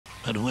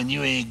'Cause when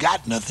you ain't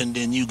got nothing,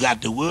 then you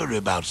got to worry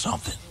about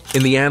something.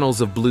 In the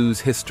annals of blues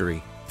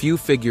history, few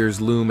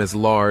figures loom as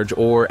large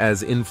or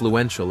as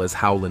influential as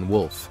Howlin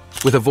Wolf.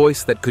 With a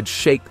voice that could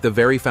shake the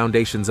very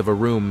foundations of a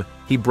room,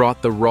 he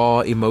brought the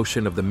raw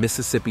emotion of the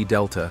Mississippi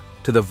Delta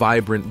to the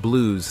vibrant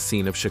blues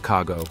scene of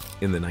Chicago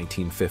in the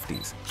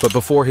 1950s. But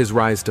before his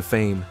rise to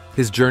fame,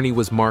 his journey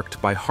was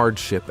marked by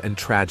hardship and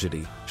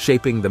tragedy,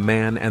 shaping the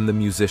man and the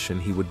musician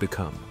he would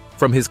become.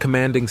 From his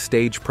commanding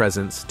stage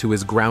presence to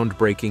his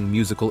groundbreaking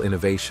musical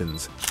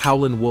innovations,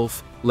 Howlin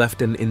Wolf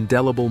left an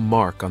indelible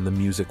mark on the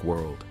music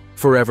world,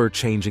 forever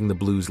changing the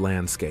blues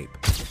landscape.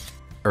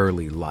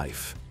 Early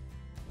life.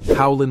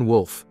 Howlin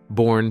Wolf,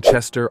 born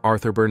Chester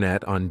Arthur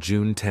Burnett on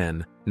June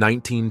 10,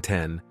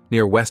 1910,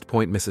 near West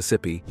Point,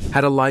 Mississippi,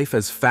 had a life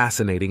as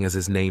fascinating as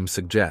his name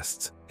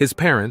suggests. His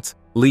parents,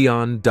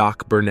 Leon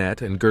 "Doc"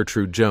 Burnett and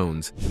Gertrude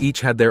Jones,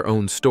 each had their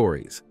own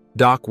stories.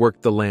 Doc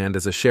worked the land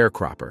as a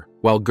sharecropper,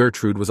 while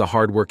Gertrude was a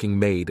hardworking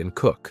maid and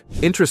cook.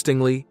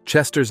 Interestingly,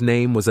 Chester's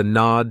name was a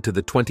nod to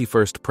the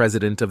 21st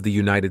President of the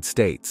United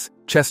States,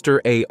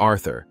 Chester A.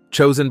 Arthur,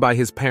 chosen by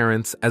his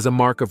parents as a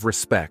mark of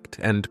respect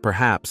and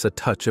perhaps a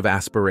touch of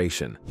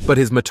aspiration. But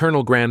his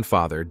maternal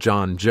grandfather,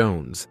 John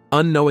Jones,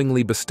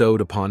 unknowingly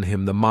bestowed upon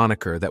him the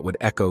moniker that would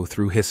echo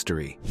through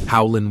history,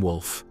 Howlin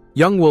Wolf.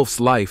 Young Wolf's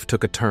life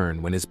took a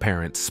turn when his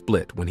parents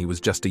split when he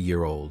was just a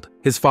year old.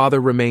 His father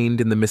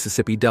remained in the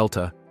Mississippi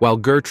Delta, while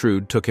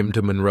Gertrude took him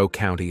to Monroe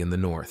County in the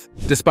north.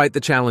 Despite the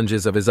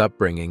challenges of his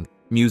upbringing,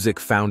 music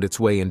found its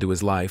way into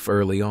his life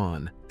early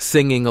on.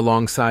 Singing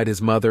alongside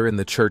his mother in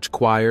the church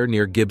choir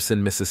near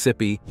Gibson,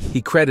 Mississippi,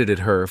 he credited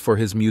her for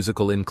his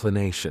musical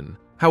inclination.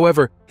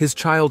 However, his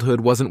childhood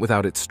wasn't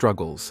without its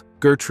struggles.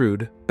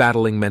 Gertrude,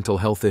 battling mental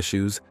health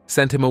issues,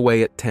 sent him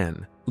away at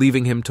 10.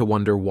 Leaving him to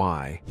wonder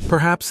why.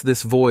 Perhaps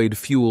this void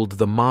fueled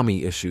the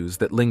mommy issues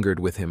that lingered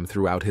with him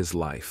throughout his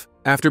life.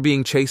 After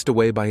being chased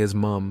away by his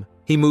mom,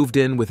 he moved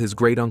in with his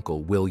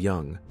great-uncle, Will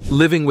Young.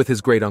 Living with his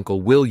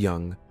great-uncle, Will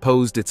Young,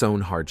 posed its own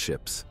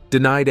hardships.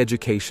 Denied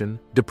education,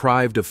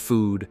 deprived of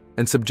food,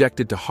 and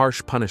subjected to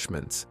harsh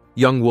punishments,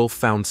 young Wolf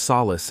found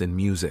solace in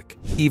music.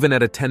 Even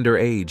at a tender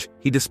age,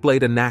 he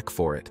displayed a knack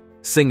for it,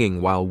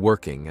 singing while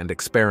working and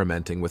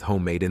experimenting with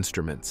homemade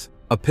instruments.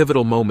 A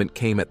pivotal moment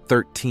came at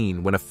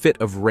 13 when a fit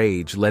of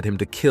rage led him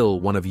to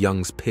kill one of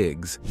Young's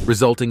pigs,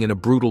 resulting in a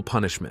brutal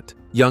punishment.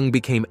 Young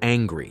became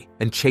angry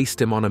and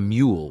chased him on a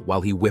mule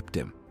while he whipped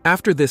him.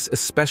 After this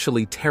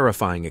especially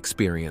terrifying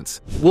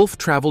experience, Wolf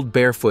traveled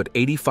barefoot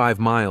 85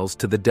 miles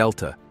to the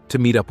Delta to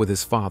meet up with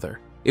his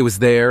father. It was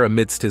there,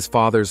 amidst his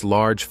father's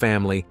large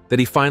family, that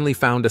he finally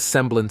found a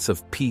semblance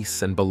of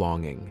peace and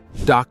belonging.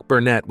 Doc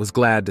Burnett was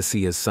glad to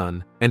see his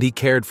son, and he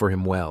cared for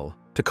him well.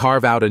 To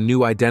carve out a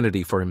new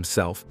identity for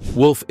himself,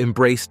 Wolf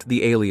embraced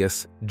the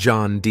alias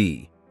John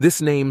D.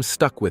 This name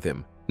stuck with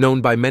him, known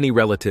by many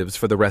relatives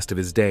for the rest of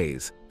his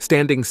days.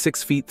 Standing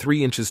 6 feet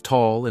 3 inches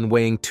tall and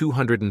weighing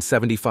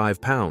 275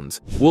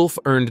 pounds, Wolf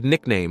earned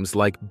nicknames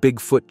like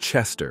Bigfoot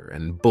Chester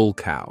and Bull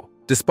Cow.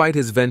 Despite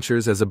his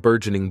ventures as a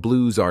burgeoning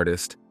blues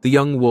artist, the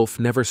young Wolf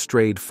never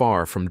strayed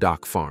far from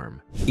Dock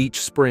Farm.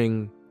 Each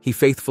spring, he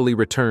faithfully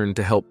returned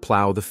to help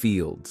plow the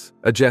fields,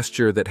 a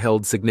gesture that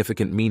held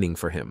significant meaning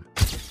for him.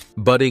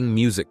 Budding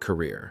music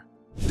career.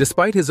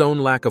 Despite his own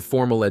lack of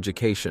formal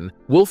education,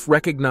 Wolf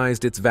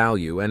recognized its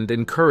value and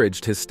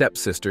encouraged his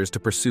stepsisters to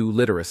pursue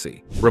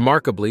literacy.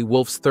 Remarkably,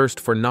 Wolf's thirst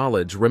for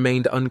knowledge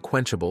remained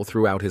unquenchable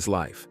throughout his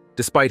life.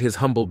 Despite his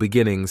humble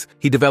beginnings,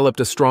 he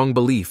developed a strong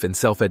belief in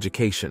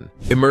self-education,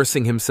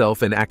 immersing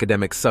himself in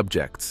academic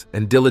subjects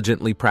and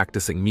diligently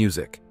practicing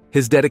music.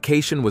 His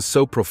dedication was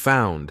so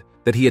profound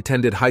that he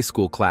attended high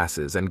school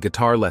classes and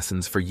guitar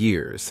lessons for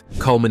years,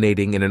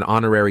 culminating in an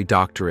honorary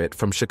doctorate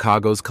from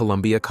Chicago's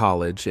Columbia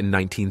College in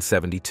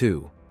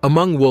 1972.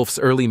 Among Wolf's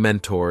early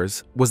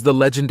mentors was the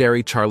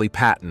legendary Charlie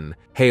Patton,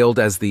 hailed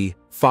as the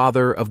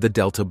father of the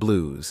Delta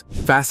blues.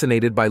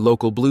 Fascinated by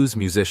local blues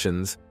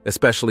musicians,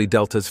 especially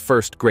Delta's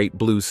first great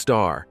blues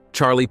star,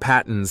 Charlie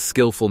Patton's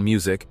skillful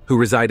music, who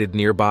resided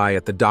nearby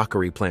at the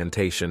Dockery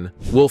Plantation,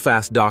 Wolf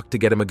asked Doc to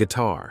get him a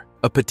guitar.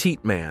 A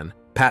petite man,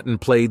 Patton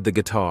played the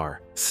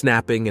guitar,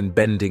 snapping and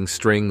bending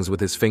strings with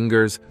his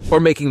fingers, or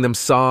making them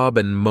sob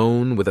and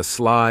moan with a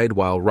slide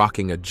while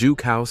rocking a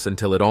juke house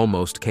until it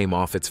almost came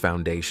off its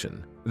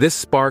foundation. This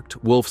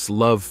sparked Wolf's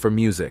love for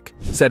music,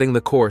 setting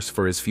the course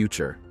for his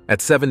future.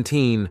 At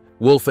 17,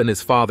 Wolf and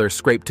his father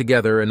scraped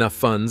together enough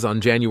funds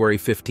on January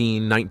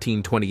 15,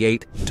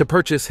 1928, to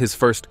purchase his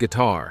first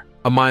guitar,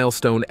 a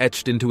milestone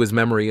etched into his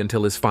memory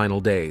until his final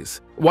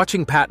days.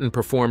 Watching Patton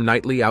perform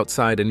nightly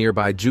outside a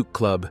nearby juke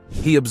club,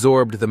 he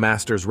absorbed the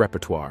master's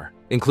repertoire,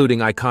 including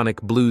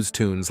iconic blues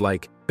tunes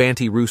like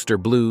Banty Rooster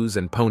Blues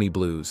and Pony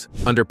Blues.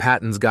 Under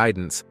Patton's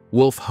guidance,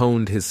 Wolf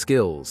honed his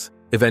skills,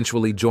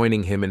 eventually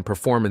joining him in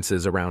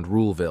performances around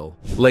Ruleville.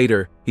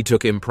 Later, he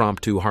took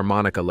impromptu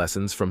harmonica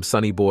lessons from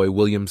Sonny Boy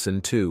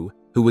Williamson II,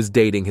 who was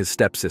dating his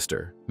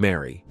stepsister,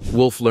 Mary.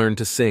 Wolf learned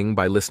to sing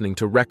by listening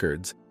to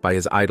records by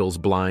his idols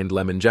Blind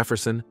Lemon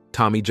Jefferson,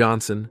 Tommy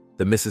Johnson,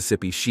 the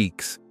Mississippi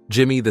Sheiks,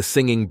 Jimmy the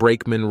Singing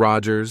Brakeman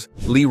Rogers,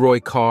 Leroy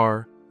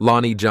Carr,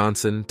 Lonnie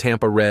Johnson,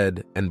 Tampa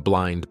Red, and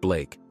Blind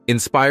Blake.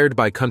 Inspired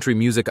by country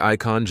music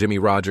icon Jimmy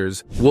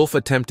Rogers, Wolf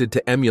attempted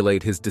to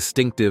emulate his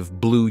distinctive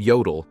blue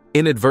yodel,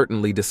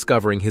 inadvertently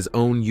discovering his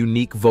own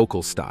unique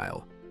vocal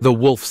style. The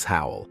Wolf's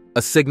Howl,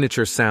 a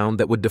signature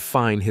sound that would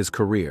define his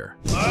career.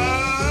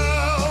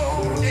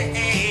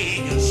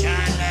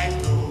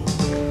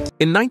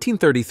 In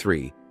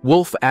 1933,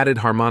 Wolf added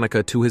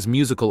harmonica to his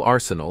musical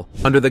arsenal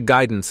under the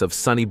guidance of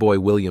Sonny Boy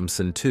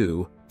Williamson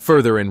II,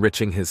 further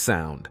enriching his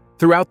sound.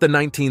 Throughout the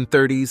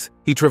 1930s,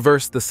 he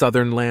traversed the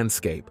southern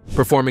landscape,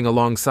 performing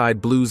alongside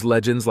blues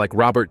legends like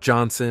Robert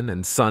Johnson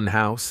and Son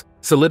House,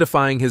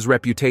 solidifying his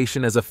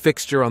reputation as a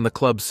fixture on the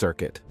club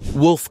circuit.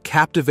 Wolf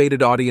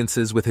captivated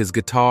audiences with his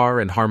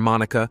guitar and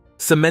harmonica,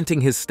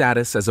 cementing his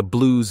status as a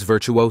blues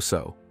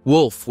virtuoso.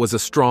 Wolf was a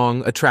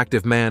strong,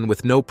 attractive man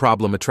with no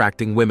problem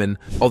attracting women,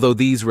 although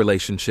these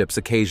relationships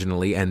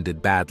occasionally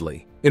ended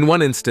badly. In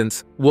one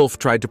instance, Wolf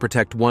tried to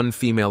protect one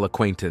female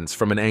acquaintance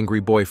from an angry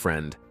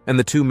boyfriend, and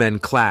the two men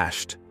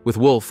clashed, with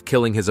Wolf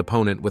killing his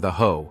opponent with a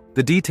hoe.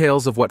 The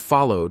details of what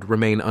followed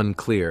remain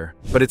unclear,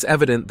 but it's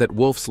evident that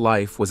Wolf's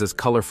life was as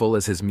colorful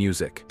as his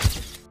music.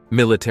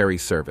 Military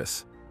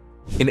service.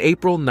 In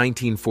April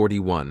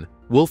 1941,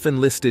 Wolf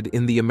enlisted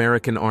in the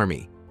American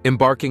Army,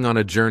 embarking on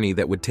a journey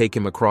that would take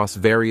him across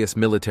various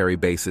military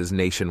bases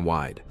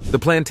nationwide. The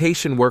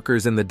plantation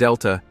workers in the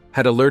Delta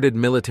had alerted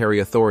military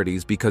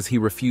authorities because he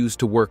refused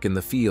to work in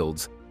the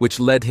fields, which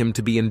led him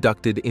to be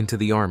inducted into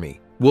the Army.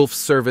 Wolf's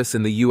service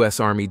in the U.S.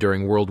 Army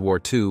during World War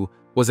II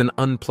was an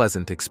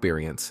unpleasant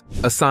experience.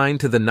 Assigned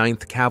to the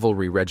 9th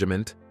Cavalry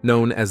Regiment,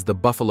 known as the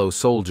Buffalo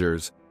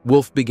Soldiers,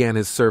 Wolf began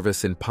his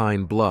service in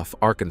Pine Bluff,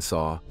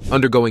 Arkansas,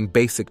 undergoing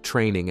basic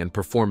training and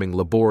performing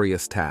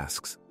laborious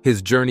tasks.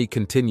 His journey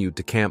continued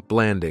to Camp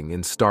Blanding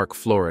in Stark,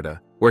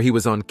 Florida, where he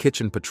was on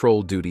kitchen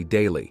patrol duty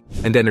daily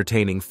and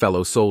entertaining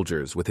fellow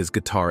soldiers with his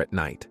guitar at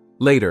night.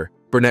 Later,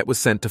 Burnett was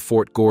sent to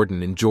Fort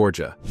Gordon in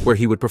Georgia, where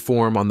he would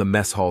perform on the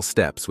mess hall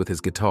steps with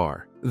his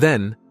guitar.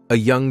 Then, a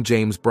young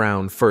James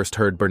Brown first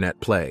heard Burnett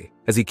play,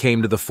 as he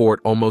came to the fort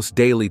almost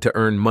daily to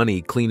earn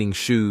money cleaning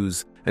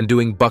shoes and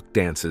doing buck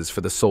dances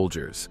for the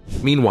soldiers.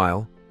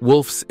 Meanwhile,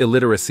 Wolf's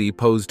illiteracy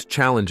posed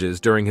challenges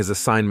during his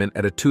assignment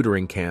at a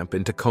tutoring camp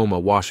in Tacoma,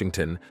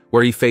 Washington,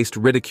 where he faced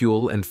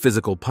ridicule and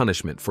physical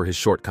punishment for his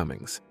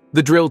shortcomings.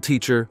 The drill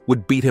teacher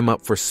would beat him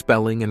up for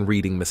spelling and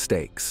reading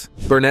mistakes.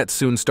 Burnett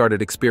soon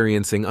started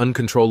experiencing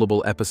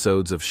uncontrollable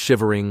episodes of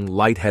shivering,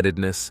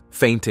 lightheadedness,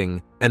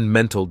 fainting, and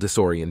mental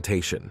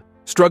disorientation.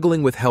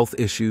 Struggling with health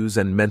issues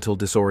and mental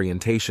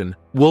disorientation,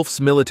 Wolf's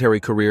military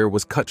career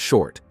was cut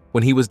short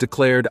when he was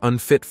declared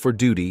unfit for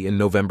duty in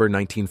November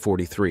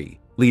 1943,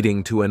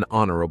 leading to an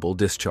honorable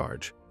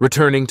discharge.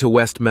 Returning to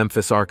West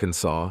Memphis,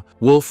 Arkansas,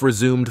 Wolf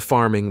resumed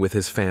farming with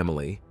his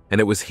family, and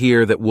it was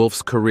here that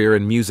Wolf's career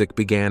in music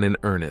began in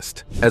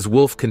earnest. As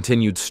Wolf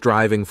continued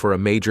striving for a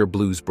major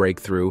blues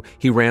breakthrough,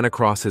 he ran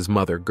across his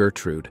mother,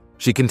 Gertrude.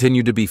 She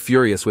continued to be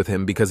furious with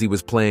him because he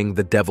was playing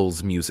the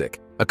devil's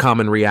music, a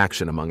common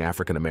reaction among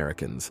African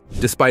Americans.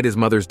 Despite his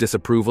mother's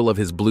disapproval of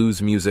his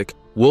blues music,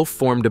 Wolf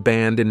formed a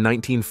band in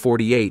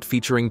 1948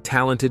 featuring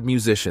talented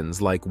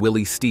musicians like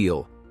Willie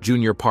Steele,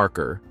 Junior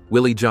Parker,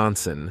 Willie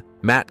Johnson,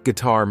 Matt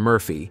Guitar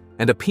Murphy,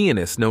 and a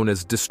pianist known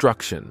as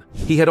Destruction.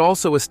 He had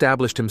also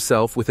established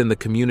himself within the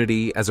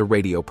community as a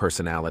radio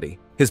personality.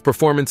 His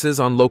performances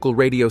on local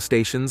radio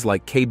stations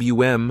like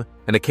KBUM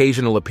and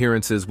occasional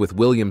appearances with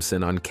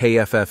Williamson on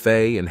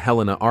KFFA in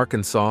Helena,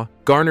 Arkansas,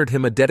 garnered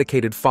him a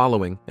dedicated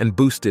following and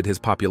boosted his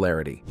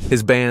popularity.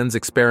 His bands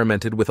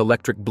experimented with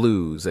electric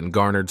blues and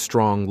garnered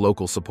strong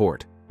local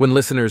support. When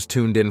listeners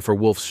tuned in for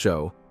Wolf's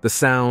show, the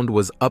sound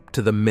was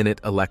up-to-the-minute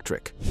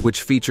electric,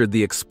 which featured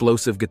the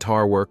explosive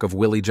guitar work of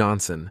Willie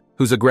Johnson,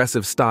 whose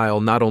aggressive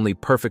style not only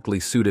perfectly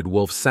suited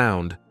Wolf's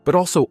sound, but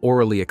also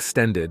orally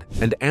extended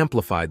and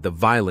amplified the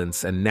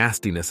violence and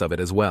nastiness of it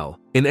as well.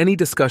 In any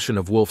discussion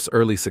of Wolf's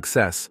early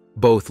success,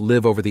 both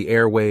live over the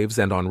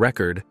airwaves and on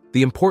record,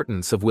 the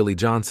importance of Willie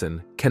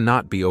Johnson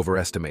cannot be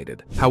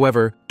overestimated.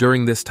 However,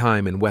 during this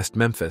time in West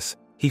Memphis,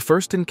 he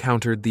first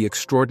encountered the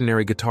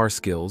extraordinary guitar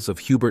skills of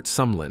Hubert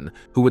Sumlin,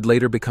 who would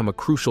later become a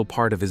crucial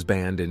part of his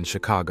band in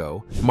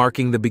Chicago,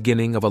 marking the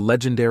beginning of a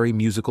legendary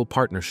musical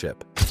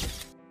partnership.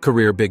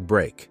 Career big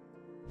break.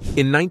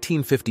 In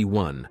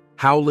 1951,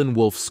 Howlin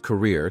Wolf's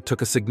career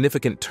took a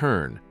significant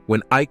turn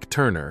when Ike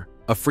Turner,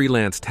 a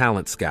freelance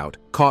talent scout,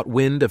 caught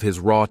wind of his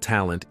raw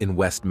talent in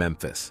West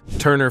Memphis.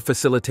 Turner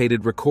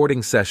facilitated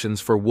recording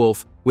sessions for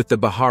Wolf with the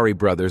Bahari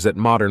brothers at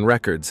Modern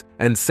Records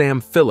and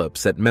Sam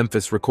Phillips at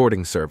Memphis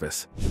Recording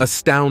Service.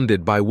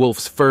 Astounded by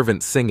Wolf's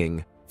fervent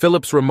singing,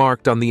 Phillips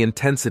remarked on the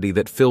intensity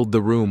that filled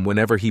the room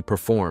whenever he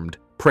performed,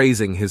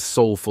 praising his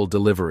soulful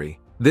delivery.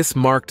 This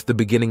marked the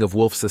beginning of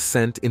Wolf's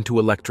ascent into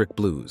electric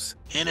blues.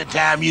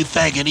 Anytime you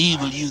thinking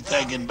evil, you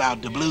thinking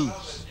about the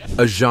blues.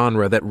 A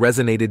genre that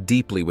resonated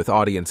deeply with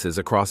audiences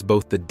across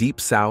both the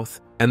Deep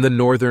South and the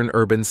northern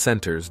urban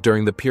centers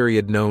during the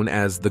period known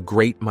as the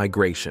Great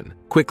Migration.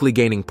 Quickly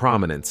gaining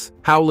prominence,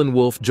 Howlin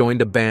Wolf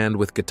joined a band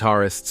with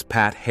guitarists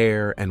Pat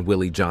Hare and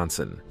Willie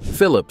Johnson.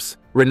 Phillips,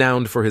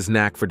 renowned for his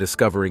knack for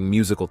discovering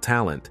musical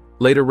talent,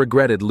 later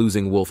regretted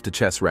losing Wolf to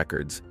Chess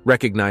Records,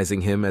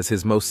 recognizing him as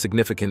his most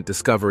significant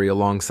discovery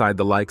alongside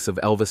the likes of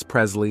Elvis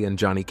Presley and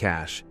Johnny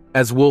Cash.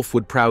 As Wolf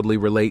would proudly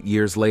relate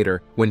years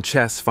later, when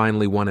Chess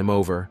finally won him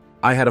over,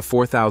 "I had a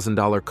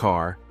 $4,000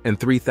 car and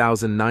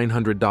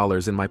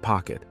 $3,900 in my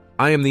pocket.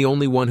 I am the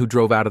only one who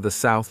drove out of the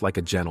South like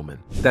a gentleman."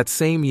 That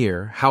same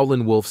year,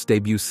 Howlin Wolf's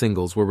debut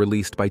singles were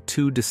released by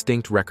two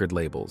distinct record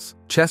labels,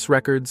 Chess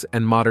Records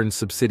and modern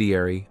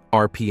subsidiary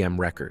RPM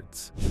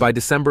Records. By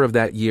December of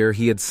that year,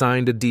 he had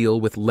signed a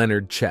deal with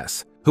Leonard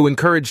Chess, who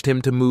encouraged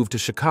him to move to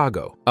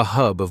Chicago, a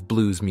hub of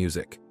blues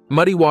music.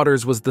 Muddy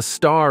Waters was the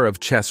star of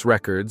Chess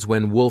Records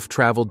when Wolf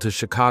traveled to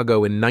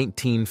Chicago in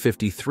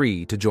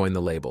 1953 to join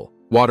the label.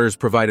 Waters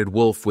provided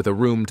Wolf with a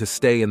room to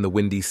stay in the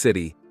Windy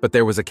City, but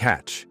there was a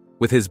catch.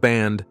 With his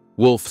band,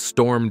 Wolf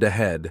stormed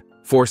ahead,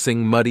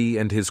 forcing Muddy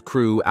and his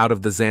crew out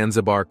of the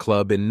Zanzibar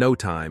Club in no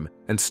time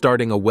and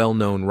starting a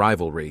well-known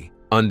rivalry.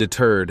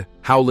 Undeterred,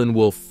 Howlin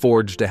Wolf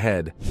forged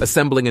ahead,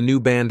 assembling a new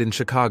band in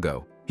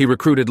Chicago. He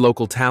recruited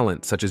local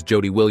talent such as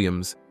Jody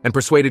Williams and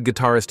persuaded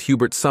guitarist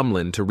Hubert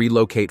Sumlin to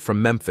relocate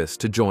from Memphis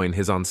to join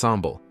his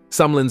ensemble.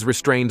 Sumlin's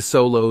restrained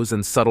solos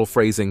and subtle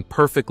phrasing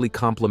perfectly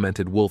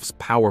complemented Wolf's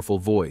powerful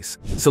voice,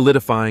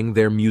 solidifying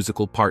their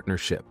musical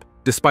partnership.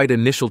 Despite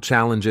initial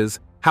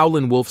challenges,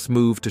 Howlin Wolf's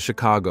move to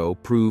Chicago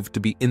proved to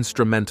be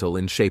instrumental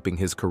in shaping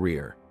his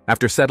career.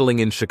 After settling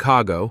in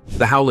Chicago,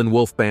 the Howlin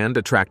Wolf Band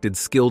attracted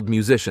skilled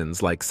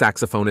musicians like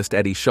saxophonist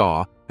Eddie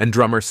Shaw and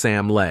drummer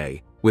Sam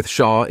Lay, with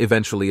Shaw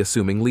eventually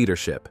assuming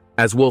leadership.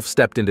 As Wolf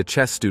stepped into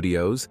Chess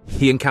Studios,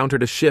 he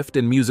encountered a shift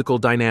in musical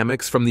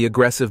dynamics from the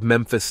aggressive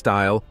Memphis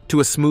style to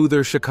a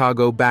smoother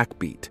Chicago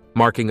backbeat,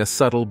 marking a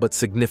subtle but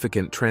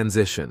significant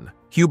transition.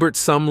 Hubert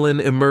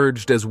Sumlin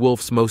emerged as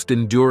Wolf's most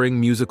enduring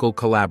musical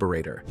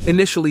collaborator,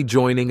 initially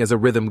joining as a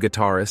rhythm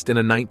guitarist in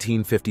a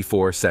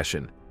 1954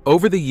 session.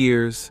 Over the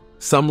years,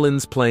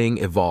 Sumlin's playing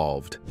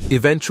evolved,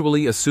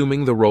 eventually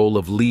assuming the role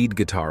of lead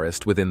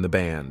guitarist within the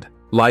band.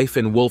 Life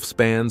in Wolf's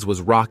bands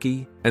was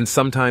rocky and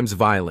sometimes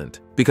violent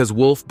because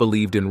Wolf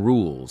believed in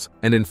rules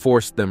and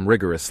enforced them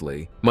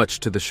rigorously, much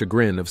to the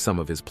chagrin of some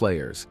of his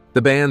players.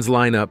 The band's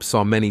lineup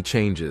saw many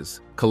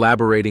changes,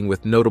 collaborating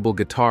with notable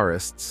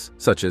guitarists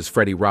such as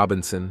Freddie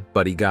Robinson,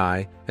 Buddy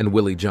Guy, and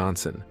Willie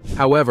Johnson.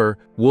 However,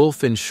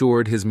 Wolf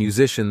ensured his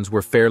musicians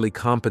were fairly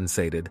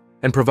compensated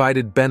and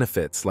provided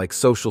benefits like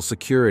Social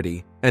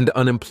Security and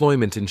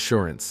unemployment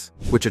insurance,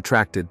 which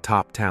attracted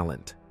top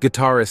talent.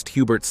 Guitarist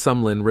Hubert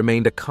Sumlin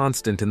remained a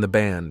constant in the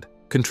band,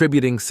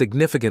 contributing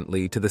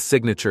significantly to the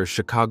signature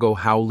Chicago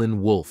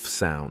Howlin Wolf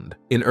sound.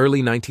 In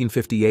early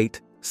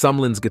 1958,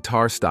 Sumlin's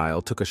guitar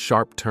style took a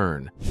sharp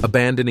turn,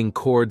 abandoning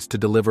chords to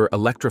deliver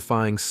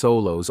electrifying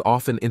solos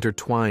often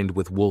intertwined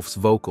with Wolf's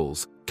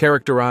vocals,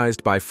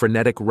 characterized by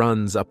frenetic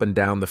runs up and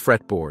down the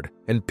fretboard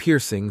and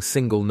piercing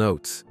single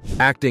notes.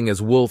 Acting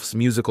as Wolf's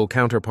musical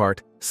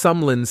counterpart,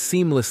 Sumlin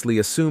seamlessly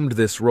assumed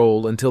this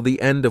role until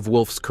the end of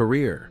Wolf's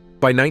career.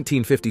 By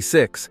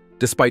 1956,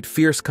 despite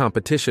fierce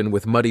competition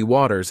with Muddy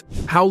Waters,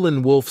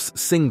 Howlin Wolf's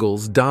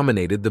singles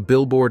dominated the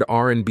Billboard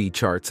R&B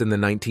charts in the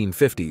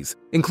 1950s,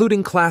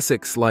 including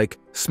classics like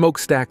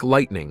Smokestack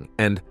Lightning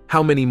and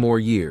How Many More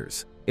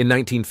Years. In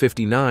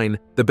 1959,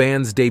 the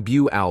band's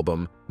debut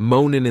album,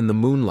 Moanin' in the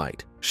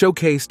Moonlight,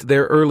 showcased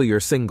their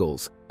earlier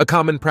singles, a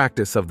common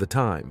practice of the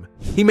time.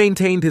 He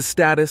maintained his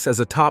status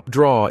as a top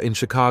draw in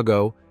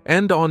Chicago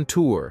and on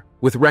tour,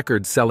 with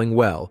records selling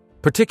well,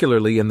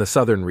 particularly in the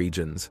southern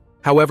regions.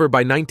 However, by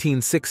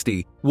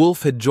 1960,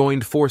 Wolf had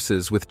joined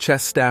forces with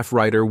Chess staff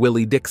writer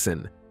Willie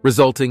Dixon,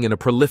 resulting in a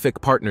prolific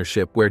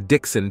partnership where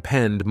Dixon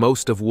penned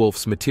most of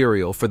Wolf's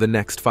material for the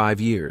next 5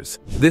 years.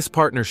 This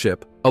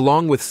partnership,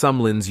 along with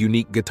Sumlin's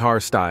unique guitar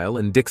style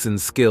and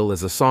Dixon's skill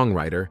as a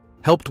songwriter,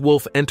 helped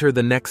Wolf enter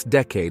the next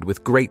decade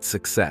with great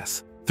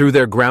success. Through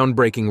their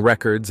groundbreaking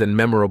records and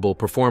memorable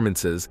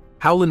performances,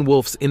 Howlin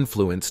Wolf's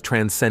influence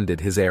transcended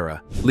his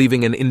era,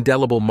 leaving an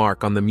indelible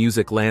mark on the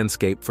music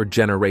landscape for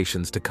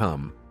generations to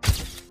come.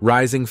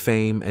 Rising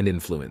fame and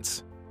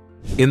influence.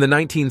 In the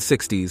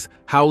 1960s,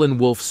 Howlin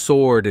Wolf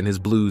soared in his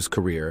blues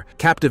career,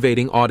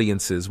 captivating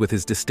audiences with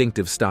his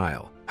distinctive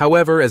style.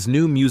 However, as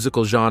new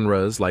musical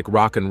genres like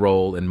rock and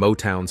roll and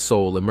Motown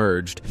soul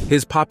emerged,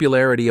 his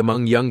popularity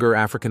among younger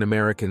African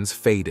Americans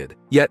faded.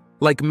 Yet,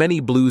 like many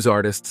blues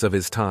artists of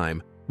his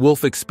time,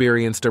 Wolf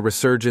experienced a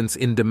resurgence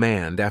in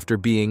demand after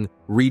being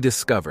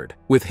rediscovered,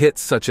 with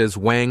hits such as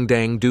Wang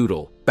Dang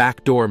Doodle,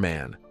 Backdoor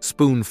Man,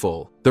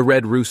 Spoonful, The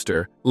Red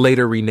Rooster,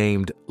 later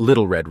renamed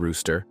Little Red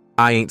Rooster,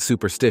 I Ain't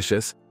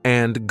Superstitious,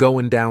 and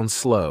Goin' Down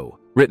Slow.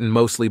 Written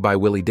mostly by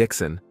Willie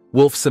Dixon,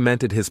 Wolf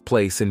cemented his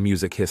place in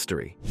music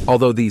history.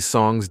 Although these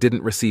songs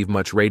didn't receive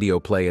much radio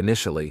play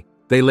initially,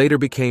 they later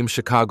became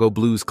Chicago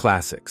blues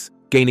classics,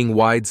 gaining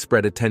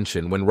widespread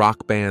attention when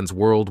rock bands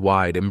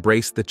worldwide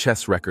embraced the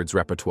Chess Records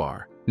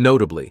repertoire.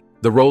 Notably,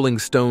 The Rolling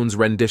Stones'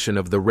 rendition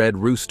of The Red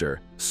Rooster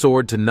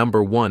soared to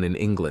 #1 in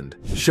England,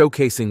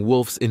 showcasing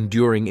Wolf's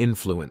enduring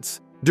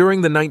influence.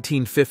 During the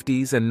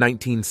 1950s and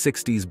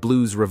 1960s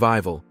blues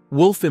revival,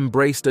 Wolf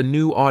embraced a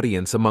new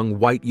audience among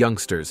white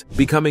youngsters,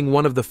 becoming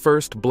one of the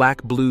first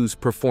black blues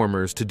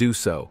performers to do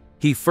so.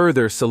 He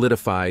further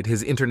solidified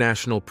his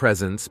international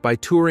presence by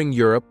touring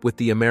Europe with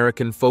the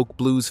American Folk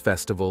Blues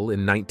Festival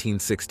in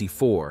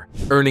 1964,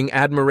 earning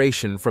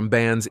admiration from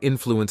bands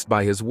influenced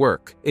by his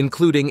work,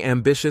 including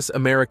ambitious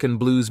American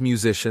blues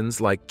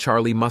musicians like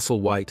Charlie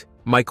Musselwhite,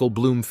 Michael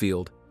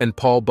Bloomfield, and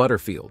Paul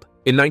Butterfield.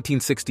 In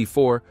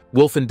 1964,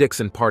 Wolf and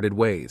Dixon parted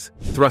ways,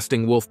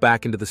 thrusting Wolf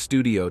back into the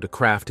studio to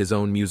craft his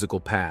own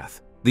musical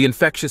path. The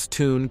infectious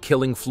tune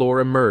Killing Floor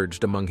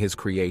emerged among his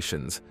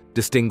creations,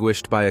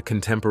 distinguished by a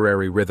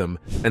contemporary rhythm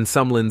and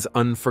Sumlin's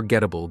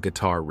unforgettable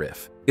guitar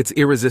riff. Its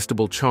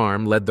irresistible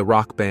charm led the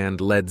rock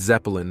band Led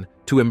Zeppelin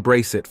to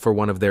embrace it for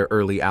one of their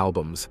early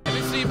albums. Let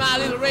me see my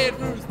little red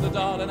rooster,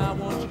 darling, I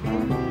want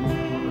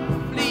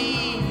you,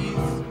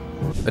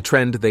 please. A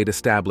trend they'd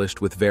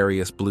established with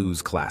various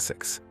blues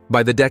classics.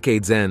 By the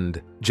decade's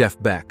end, Jeff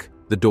Beck,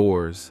 The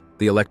Doors,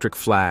 The Electric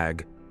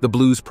Flag, The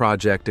Blues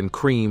Project, and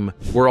Cream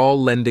were all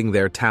lending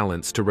their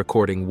talents to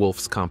recording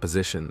Wolf's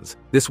compositions.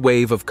 This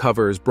wave of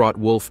covers brought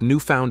Wolf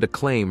newfound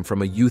acclaim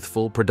from a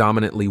youthful,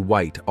 predominantly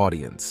white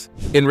audience.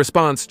 In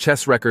response,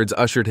 Chess Records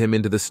ushered him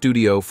into the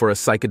studio for a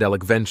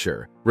psychedelic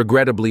venture,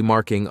 regrettably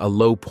marking a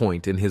low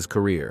point in his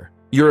career.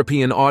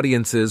 European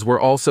audiences were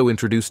also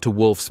introduced to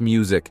Wolf's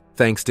music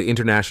thanks to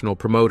international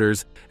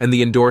promoters and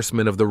the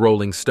endorsement of the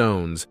Rolling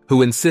Stones,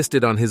 who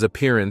insisted on his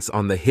appearance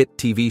on the hit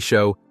TV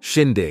show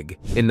Shindig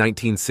in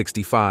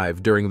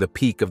 1965 during the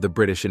peak of the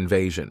British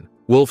invasion.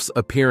 Wolf's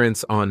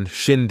appearance on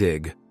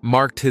Shindig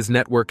marked his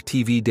network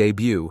TV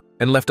debut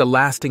and left a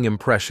lasting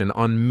impression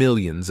on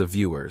millions of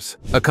viewers.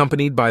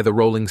 Accompanied by the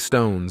Rolling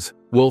Stones,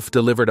 Wolf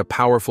delivered a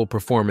powerful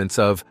performance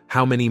of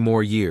How Many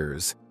More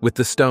Years, with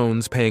the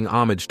Stones paying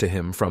homage to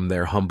him from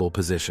their humble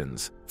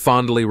positions.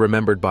 Fondly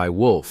remembered by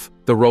Wolf,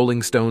 the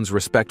Rolling Stones'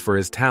 respect for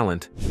his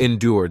talent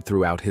endured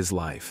throughout his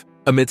life.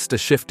 Amidst a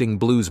shifting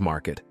blues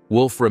market,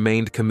 Wolf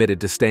remained committed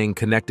to staying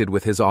connected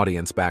with his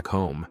audience back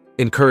home.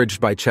 Encouraged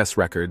by Chess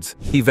Records,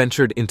 he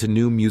ventured into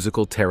new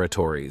musical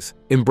territories,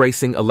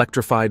 embracing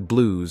electrified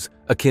blues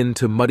akin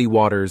to Muddy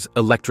Waters'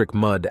 Electric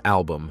Mud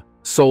album,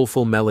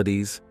 soulful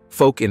melodies,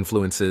 folk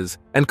influences,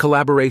 and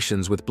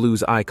collaborations with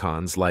blues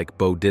icons like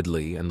Bo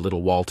Diddley and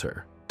Little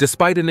Walter.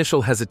 Despite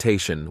initial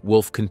hesitation,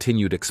 Wolf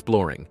continued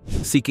exploring,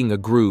 seeking a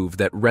groove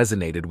that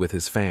resonated with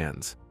his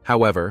fans.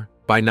 However,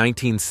 by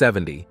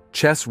 1970,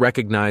 Chess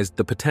recognized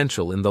the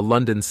potential in the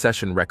London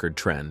session record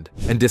trend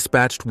and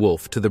dispatched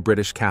Wolf to the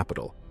British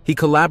capital. He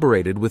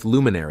collaborated with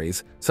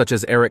luminaries such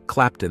as Eric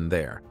Clapton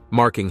there,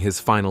 marking his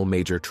final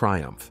major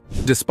triumph.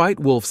 Despite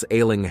Wolf's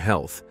ailing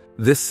health,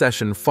 this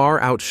session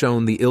far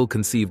outshone the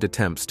ill-conceived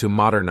attempts to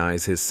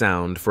modernize his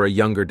sound for a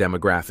younger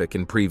demographic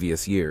in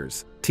previous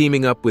years.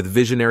 Teaming up with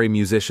visionary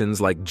musicians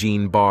like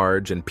Gene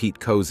Barge and Pete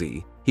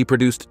Cozy, he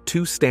produced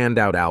two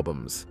standout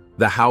albums,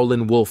 the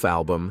Howlin Wolf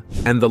album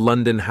and the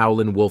London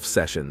Howlin Wolf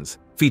Sessions,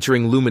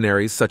 featuring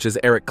luminaries such as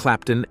Eric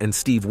Clapton and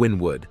Steve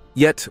Winwood.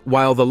 Yet,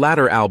 while the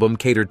latter album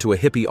catered to a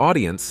hippie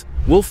audience,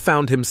 Wolf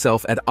found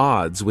himself at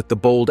odds with the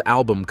bold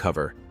album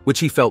cover, which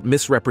he felt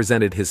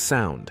misrepresented his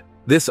sound.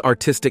 This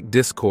artistic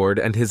discord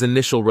and his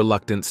initial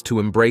reluctance to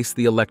embrace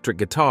the electric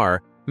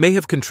guitar may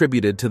have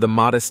contributed to the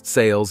modest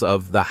sales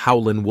of the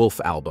Howlin Wolf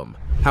album.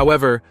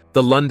 However,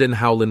 the London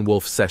Howlin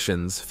Wolf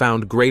Sessions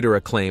found greater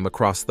acclaim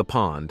across the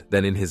pond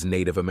than in his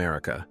native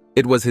America.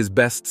 It was his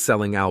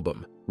best-selling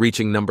album,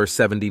 reaching number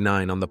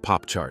 79 on the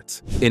pop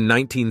charts. In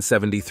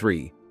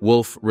 1973,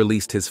 Wolf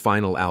released his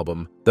final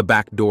album, The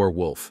Backdoor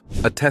Wolf,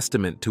 a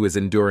testament to his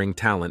enduring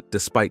talent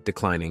despite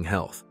declining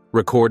health.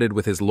 Recorded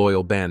with his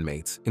loyal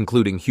bandmates,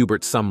 including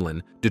Hubert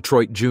Sumlin,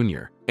 Detroit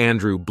Jr.,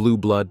 Andrew Blue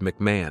Blood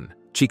McMahon,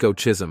 Chico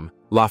Chisholm,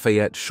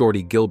 Lafayette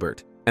Shorty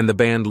Gilbert, and the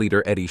band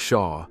leader Eddie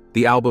Shaw,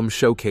 the album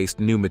showcased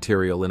new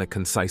material in a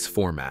concise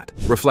format,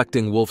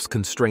 reflecting Wolf's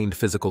constrained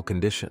physical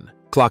condition.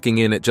 Clocking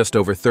in at just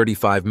over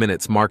 35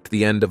 minutes marked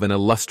the end of an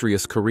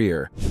illustrious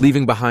career,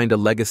 leaving behind a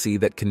legacy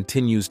that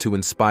continues to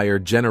inspire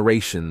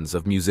generations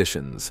of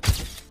musicians.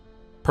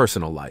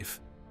 Personal life.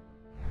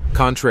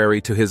 Contrary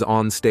to his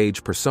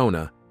on-stage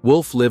persona,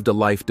 Wolf lived a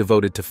life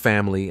devoted to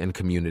family and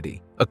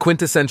community. A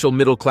quintessential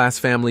middle-class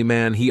family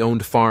man, he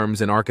owned farms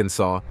in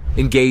Arkansas,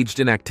 engaged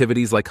in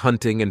activities like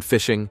hunting and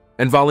fishing,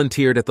 and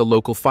volunteered at the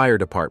local fire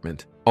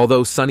department.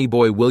 Although Sonny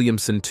Boy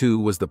Williamson, too,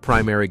 was the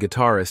primary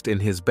guitarist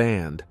in his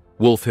band,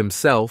 Wolf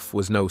himself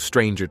was no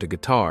stranger to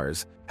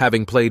guitars,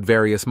 having played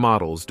various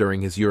models during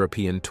his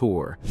European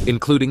tour,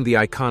 including the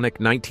iconic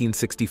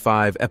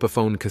 1965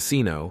 Epiphone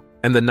Casino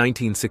and the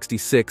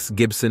 1966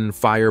 Gibson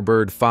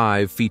Firebird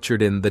 5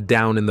 featured in the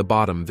Down in the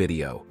Bottom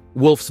video.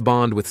 Wolf's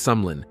bond with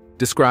Sumlin,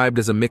 described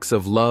as a mix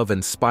of love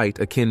and spite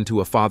akin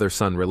to a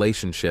father-son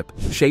relationship,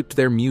 shaped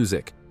their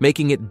music,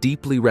 making it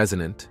deeply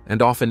resonant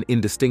and often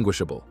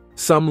indistinguishable.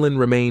 Sumlin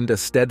remained a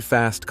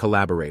steadfast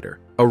collaborator,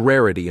 a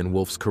rarity in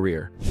Wolf's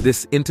career.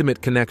 This intimate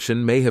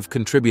connection may have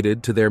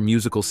contributed to their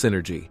musical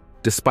synergy.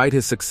 Despite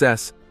his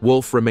success,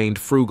 Wolf remained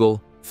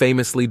frugal,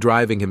 famously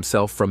driving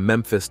himself from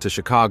Memphis to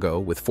Chicago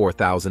with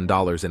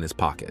 $4,000 in his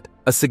pocket,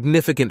 a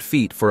significant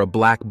feat for a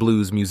black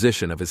blues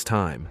musician of his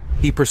time.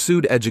 He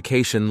pursued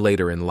education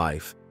later in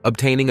life,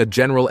 obtaining a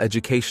general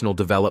educational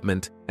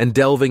development and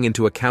delving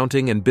into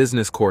accounting and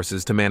business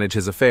courses to manage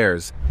his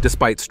affairs,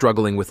 despite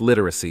struggling with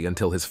literacy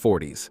until his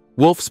 40s.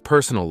 Wolf's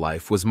personal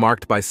life was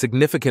marked by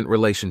significant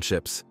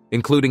relationships,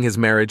 including his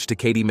marriage to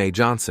Katie Mae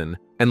Johnson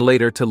and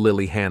later to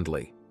Lily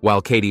Handley. While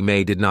Katie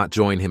Mae did not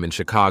join him in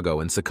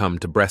Chicago and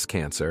succumbed to breast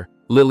cancer,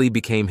 Lily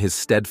became his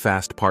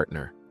steadfast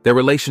partner. Their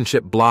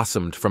relationship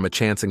blossomed from a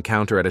chance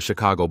encounter at a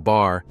Chicago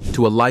bar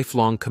to a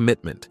lifelong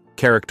commitment,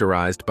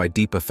 characterized by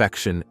deep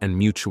affection and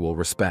mutual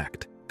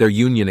respect. Their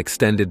union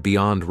extended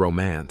beyond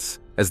romance,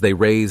 as they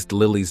raised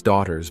Lily's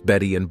daughters,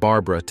 Betty and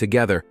Barbara,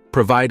 together,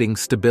 providing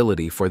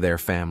stability for their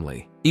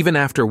family. Even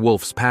after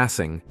Wolf's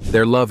passing,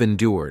 their love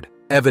endured,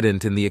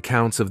 evident in the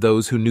accounts of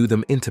those who knew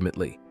them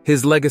intimately.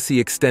 His legacy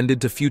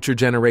extended to future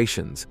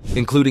generations,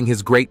 including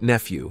his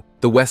great-nephew,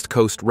 the West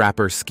Coast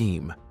rapper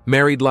Scheme.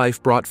 Married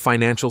life brought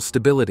financial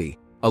stability,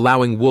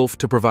 allowing Wolf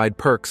to provide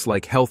perks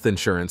like health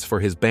insurance for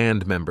his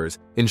band members,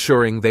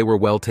 ensuring they were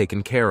well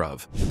taken care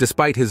of.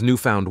 Despite his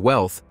newfound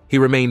wealth, he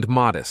remained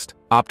modest,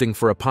 opting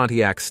for a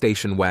Pontiac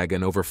station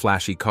wagon over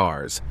flashy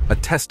cars, a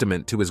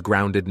testament to his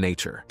grounded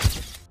nature.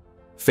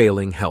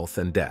 Failing health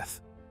and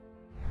death.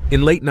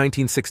 In late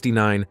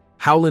 1969,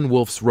 Howlin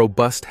Wolf's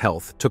robust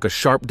health took a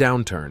sharp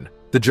downturn.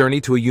 The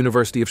journey to a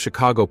University of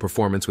Chicago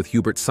performance with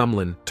Hubert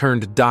Sumlin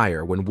turned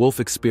dire when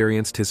Wolf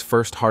experienced his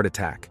first heart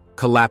attack,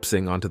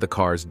 collapsing onto the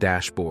car's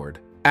dashboard.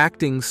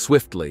 Acting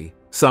swiftly,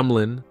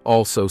 Sumlin,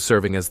 also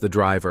serving as the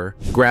driver,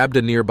 grabbed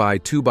a nearby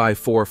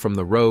 2x4 from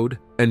the road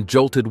and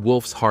jolted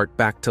Wolf's heart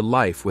back to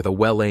life with a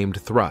well-aimed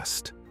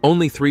thrust.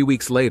 Only 3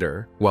 weeks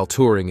later, while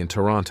touring in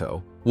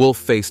Toronto, Wolf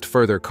faced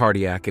further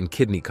cardiac and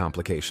kidney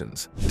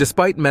complications.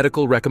 Despite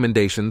medical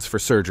recommendations for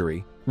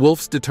surgery,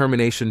 Wolf's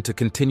determination to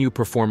continue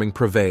performing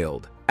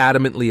prevailed,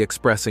 adamantly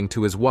expressing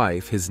to his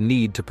wife his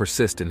need to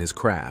persist in his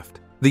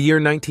craft. The year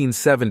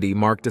 1970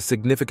 marked a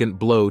significant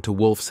blow to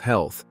Wolf's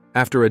health,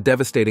 after a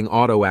devastating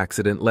auto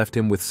accident left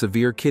him with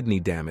severe kidney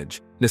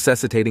damage,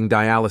 necessitating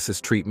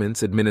dialysis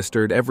treatments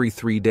administered every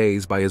 3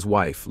 days by his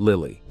wife,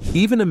 Lily.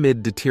 Even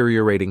amid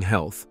deteriorating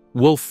health,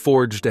 Wolf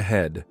forged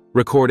ahead,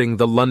 recording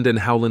the London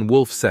Howlin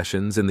Wolf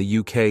sessions in the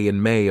UK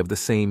in May of the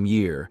same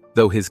year,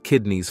 though his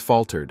kidneys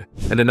faltered,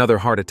 and another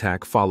heart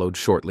attack followed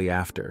shortly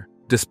after.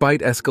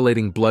 Despite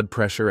escalating blood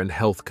pressure and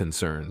health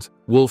concerns,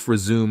 Wolf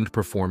resumed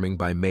performing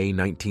by May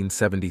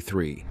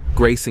 1973,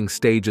 gracing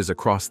stages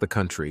across the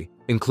country,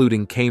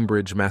 including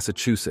Cambridge,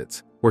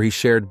 Massachusetts, where he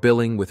shared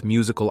billing with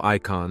musical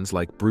icons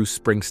like Bruce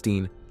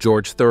Springsteen,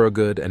 George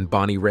Thorogood, and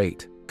Bonnie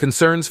Raitt.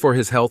 Concerns for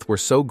his health were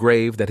so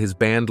grave that his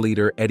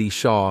bandleader, Eddie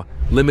Shaw,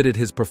 limited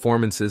his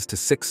performances to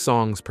 6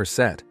 songs per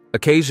set.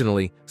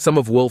 Occasionally, some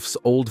of Wolf's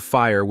old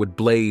fire would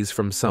blaze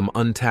from some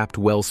untapped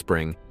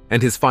wellspring,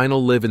 and his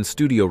final live-in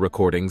studio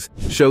recordings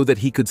show that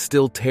he could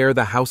still tear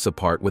the house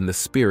apart when the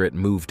spirit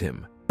moved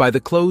him. By the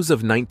close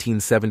of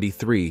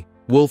 1973,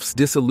 Wolf's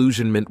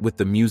disillusionment with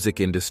the music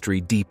industry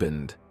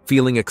deepened,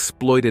 feeling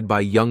exploited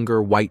by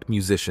younger white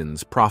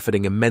musicians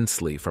profiting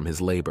immensely from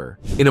his labor.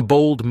 In a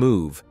bold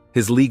move,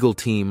 his legal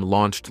team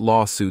launched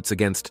lawsuits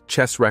against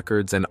Chess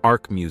Records and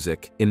Arc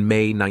Music in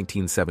May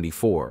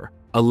 1974,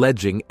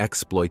 alleging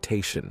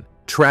exploitation.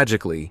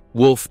 Tragically,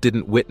 Wolf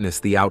didn't witness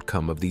the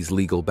outcome of these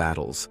legal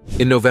battles.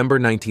 In November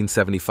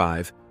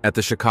 1975, at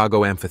the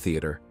Chicago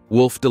Amphitheater,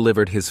 Wolf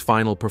delivered his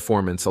final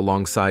performance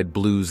alongside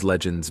blues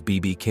legends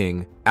B.B.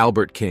 King,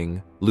 Albert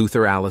King,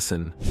 Luther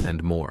Allison,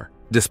 and more.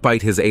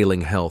 Despite his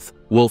ailing health,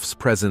 Wolf's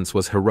presence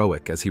was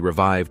heroic as he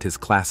revived his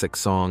classic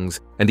songs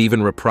and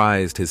even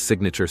reprised his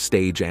signature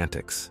stage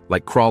antics,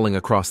 like crawling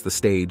across the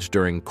stage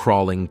during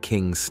Crawling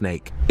King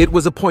Snake. It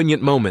was a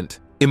poignant moment,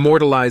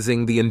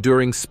 immortalizing the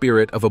enduring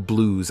spirit of a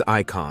blues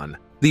icon.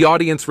 The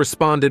audience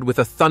responded with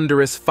a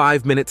thunderous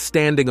 5-minute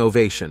standing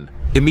ovation.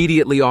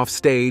 Immediately off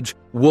stage,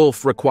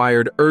 Wolf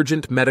required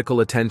urgent medical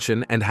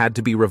attention and had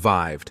to be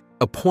revived,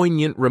 a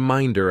poignant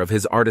reminder of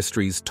his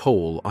artistry's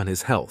toll on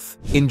his health.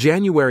 In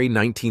January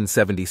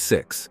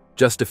 1976,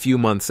 just a few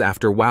months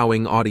after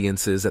wowing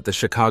audiences at the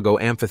Chicago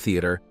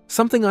Amphitheater,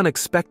 something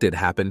unexpected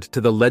happened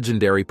to the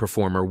legendary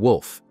performer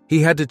Wolf. He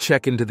had to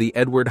check into the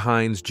Edward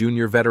Hines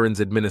Jr. Veterans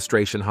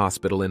Administration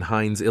Hospital in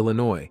Hines,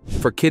 Illinois,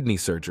 for kidney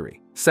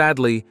surgery.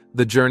 Sadly,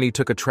 the journey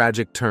took a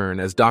tragic turn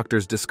as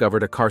doctors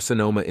discovered a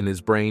carcinoma in his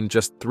brain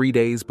just 3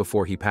 days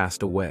before he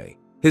passed away.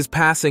 His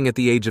passing at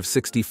the age of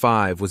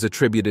 65 was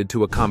attributed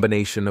to a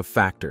combination of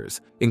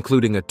factors,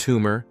 including a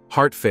tumor,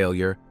 heart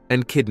failure,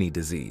 and kidney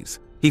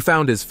disease. He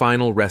found his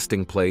final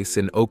resting place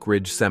in Oak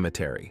Ridge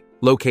Cemetery,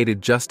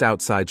 located just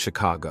outside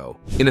Chicago,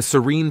 in a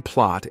serene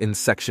plot in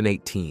Section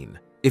 18.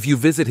 If you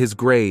visit his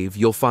grave,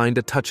 you'll find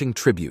a touching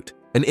tribute,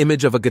 an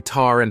image of a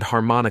guitar and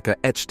harmonica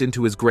etched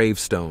into his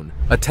gravestone,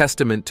 a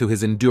testament to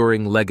his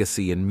enduring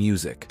legacy in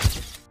music.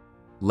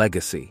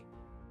 Legacy.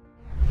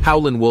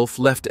 Howlin Wolf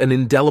left an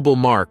indelible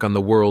mark on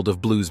the world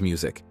of blues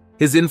music.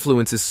 His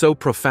influence is so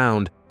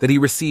profound that he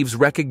receives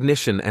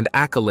recognition and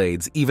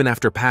accolades even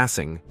after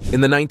passing.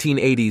 In the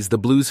 1980s, the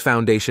Blues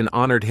Foundation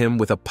honored him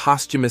with a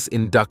posthumous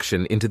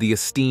induction into the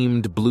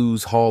esteemed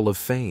Blues Hall of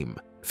Fame.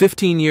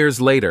 15 years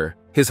later,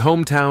 his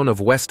hometown of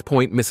West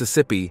Point,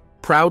 Mississippi,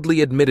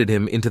 proudly admitted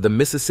him into the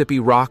Mississippi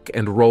Rock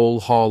and Roll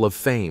Hall of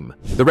Fame.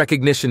 The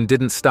recognition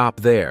didn't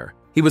stop there.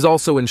 He was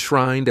also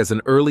enshrined as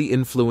an early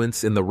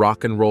influence in the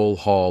Rock and Roll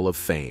Hall of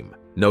Fame.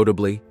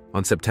 Notably,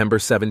 on September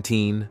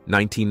 17,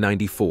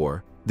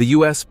 1994, the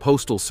U.S.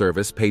 Postal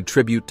Service paid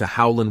tribute to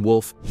Howlin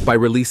Wolf by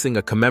releasing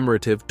a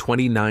commemorative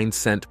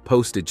 29-cent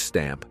postage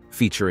stamp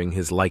featuring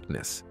his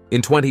likeness.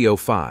 In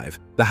 2005,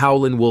 the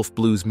Howlin Wolf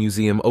Blues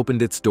Museum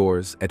opened its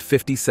doors at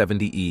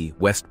 5070 E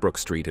West Brook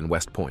Street in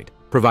West Point,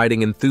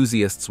 providing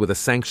enthusiasts with a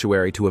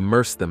sanctuary to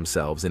immerse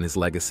themselves in his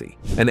legacy.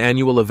 An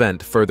annual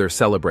event further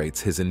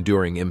celebrates his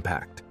enduring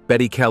impact.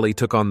 Betty Kelly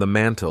took on the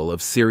mantle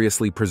of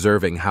seriously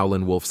preserving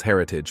Howlin Wolf's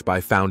heritage by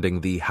founding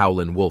the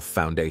Howlin Wolf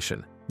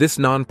Foundation. This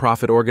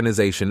nonprofit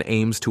organization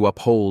aims to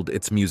uphold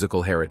its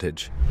musical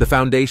heritage. The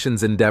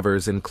foundation's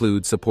endeavors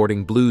include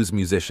supporting blues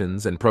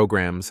musicians and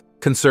programs,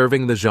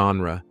 conserving the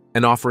genre,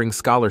 and offering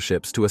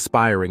scholarships to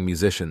aspiring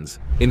musicians.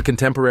 In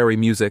contemporary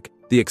music,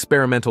 the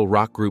experimental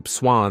rock group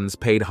Swans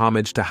paid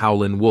homage to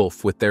Howlin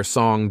Wolf with their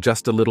song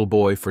Just a Little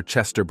Boy for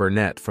Chester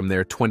Burnett from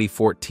their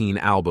 2014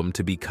 album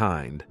To Be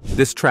Kind.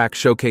 This track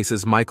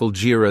showcases Michael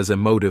Gira's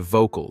emotive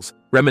vocals,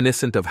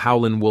 reminiscent of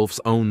Howlin Wolf's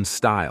own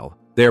style,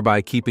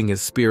 thereby keeping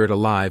his spirit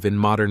alive in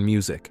modern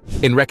music.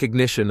 In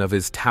recognition of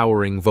his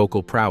towering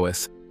vocal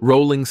prowess,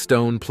 Rolling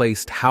Stone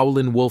placed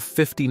Howlin Wolf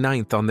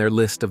 59th on their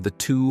list of the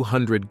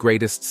 200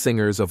 greatest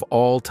singers of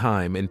all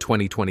time in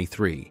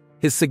 2023.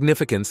 His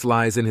significance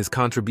lies in his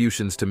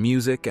contributions to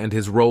music and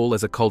his role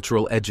as a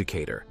cultural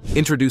educator,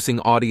 introducing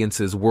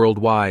audiences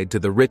worldwide to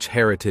the rich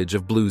heritage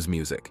of blues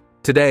music.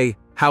 Today,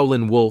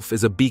 Howlin Wolf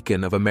is a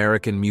beacon of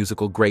American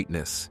musical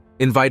greatness,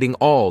 inviting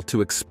all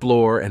to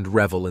explore and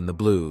revel in the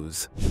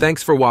blues.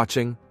 Thanks for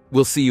watching.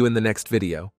 We'll see you in the next video.